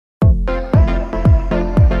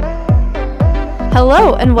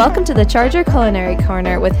Hello and welcome to the Charger Culinary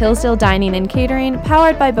Corner with Hillsdale Dining and Catering,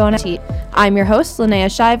 powered by Bon Appetit. I'm your host, Linnea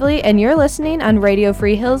Shively, and you're listening on Radio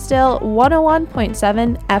Free Hillsdale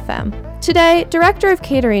 101.7 FM. Today, Director of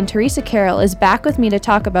Catering Teresa Carroll is back with me to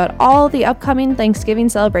talk about all the upcoming Thanksgiving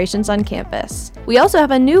celebrations on campus. We also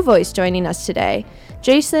have a new voice joining us today,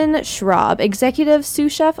 Jason Schraub, Executive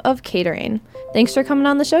Sous Chef of Catering. Thanks for coming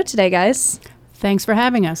on the show today, guys. Thanks for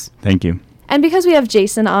having us. Thank you. And because we have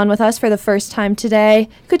Jason on with us for the first time today,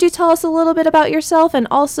 could you tell us a little bit about yourself, and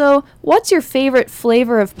also, what's your favorite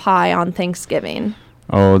flavor of pie on Thanksgiving?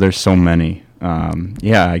 Oh, there's so many.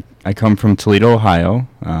 I come from Toledo, Ohio.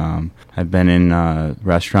 I've been in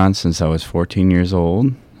restaurants since I was 14 years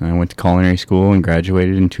old. I went to culinary school and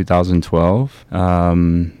graduated in 2012.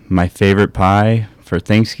 My favorite pie for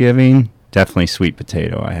Thanksgiving, definitely sweet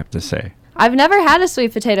potato, I have to say. I've never had a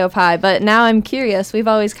sweet potato pie, but now I'm curious. We've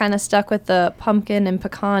always kind of stuck with the pumpkin and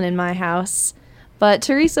pecan in my house. But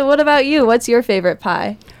Teresa, what about you? What's your favorite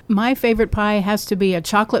pie? My favorite pie has to be a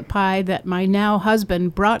chocolate pie that my now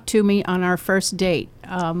husband brought to me on our first date.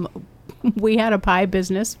 We had a pie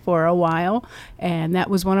business for a while, and that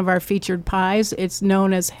was one of our featured pies. It's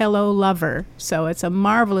known as Hello Lover, so it's a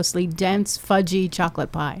marvelously dense, fudgy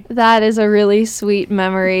chocolate pie. That is a really sweet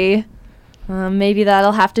memory. Maybe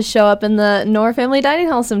that'll have to show up in the Knorr Family Dining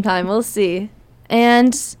Hall sometime. We'll see.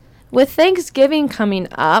 And with Thanksgiving coming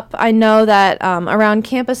up, I know that around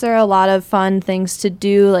campus there are a lot of fun things to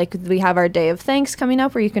do. Like we have our Day of Thanks coming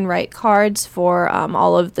up where you can write cards for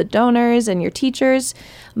all of the donors and your teachers.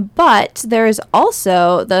 But there's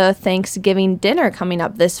also the Thanksgiving dinner coming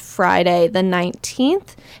up this Friday, the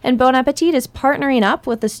 19th. And Bon Appetit is partnering up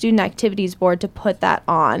with the Student Activities Board to put that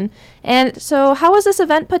on. And so how was this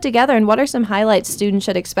event put together, and what are some highlights students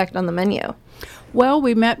should expect on the menu? Well,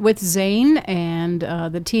 we met with Zane and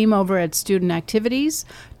the team over at Student Activities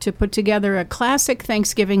to put together a classic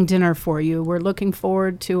Thanksgiving dinner for you. We're looking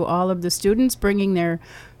forward to all of the students bringing their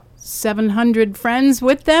 700 friends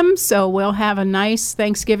with them, so we'll have a nice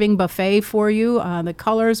Thanksgiving buffet for you. The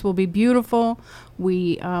colors will be beautiful.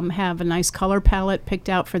 We have a nice color palette picked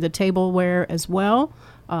out for the tableware as well.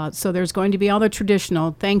 So there's going to be all the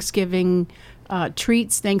traditional Thanksgiving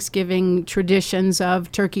treats, Thanksgiving traditions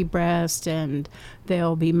of turkey breast, and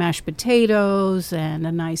there'll be mashed potatoes and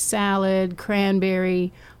a nice salad,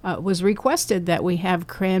 cranberry. It was requested that we have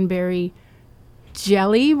cranberry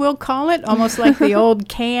jelly, we'll call it, almost like the old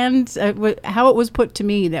canned, how it was put to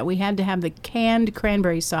me, that we had to have the canned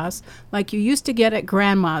cranberry sauce like you used to get at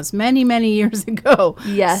Grandma's many, many years ago.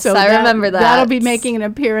 Yes, so I remember that. That'll be making an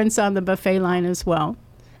appearance on the buffet line as well.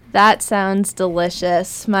 That sounds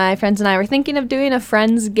delicious. My friends and I were thinking of doing a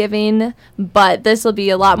Friendsgiving, but this will be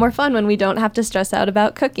a lot more fun when we don't have to stress out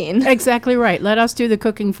about cooking. Exactly right. Let us do the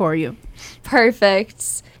cooking for you.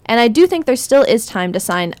 Perfect. And I do think there still is time to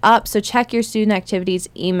sign up, so check your Student Activities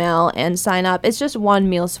email and sign up. It's just one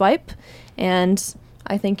meal swipe, and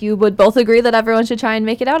I think you would both agree that everyone should try and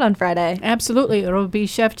make it out on Friday. Absolutely. It'll be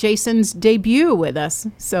Chef Jason's debut with us,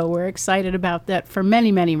 so we're excited about that for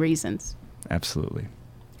many, many reasons. Absolutely.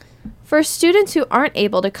 For students who aren't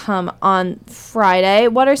able to come on Friday,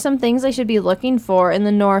 what are some things they should be looking for in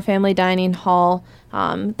the Knorr Family Dining Hall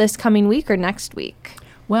this coming week or next week?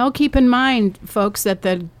 Well, keep in mind, folks, that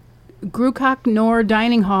the Grucock Knorr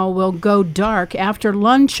Dining Hall will go dark after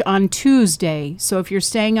lunch on Tuesday. So if you're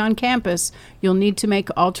staying on campus, you'll need to make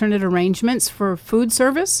alternate arrangements for food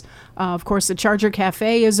service. Of course, the Charger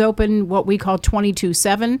Cafe is open, what we call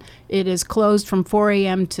 24/7. It is closed from 4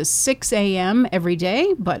 a.m. to 6 a.m. every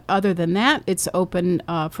day. But other than that, it's open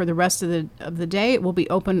for the rest of the day. It will be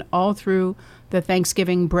open all through the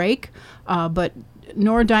Thanksgiving break. But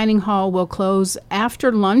Knorr Dining Hall will close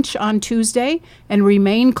after lunch on Tuesday and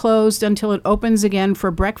remain closed until it opens again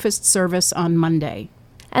for breakfast service on Monday.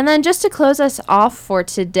 And then just to close us off for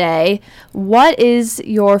today, what is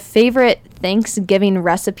your favorite Thanksgiving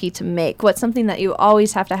recipe to make? What's something that you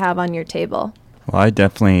always have to have on your table? Well, I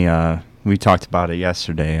definitely, we talked about it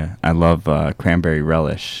yesterday. I love cranberry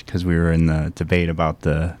relish because we were in the debate about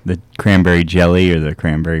the cranberry jelly or the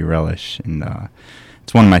cranberry relish, and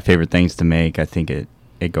it's one of my favorite things to make. I think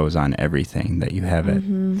it goes on everything that you have at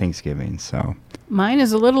Thanksgiving. So mine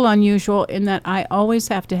is a little unusual in that I always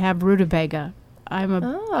have to have rutabaga. I'm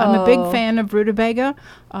a big fan of rutabaga.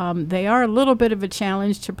 They are a little bit of a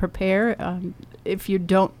challenge to prepare if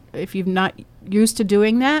you're not used to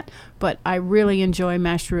doing that, but I really enjoy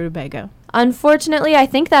mashed rutabaga. Unfortunately, I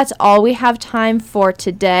think that's all we have time for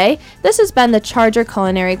today. This has been the Charger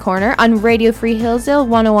Culinary Corner on Radio Free Hillsdale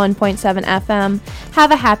 101.7 FM.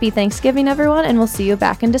 Have a happy Thanksgiving, everyone, and we'll see you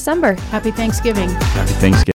back in December. Happy Thanksgiving. happy Thanksgiving.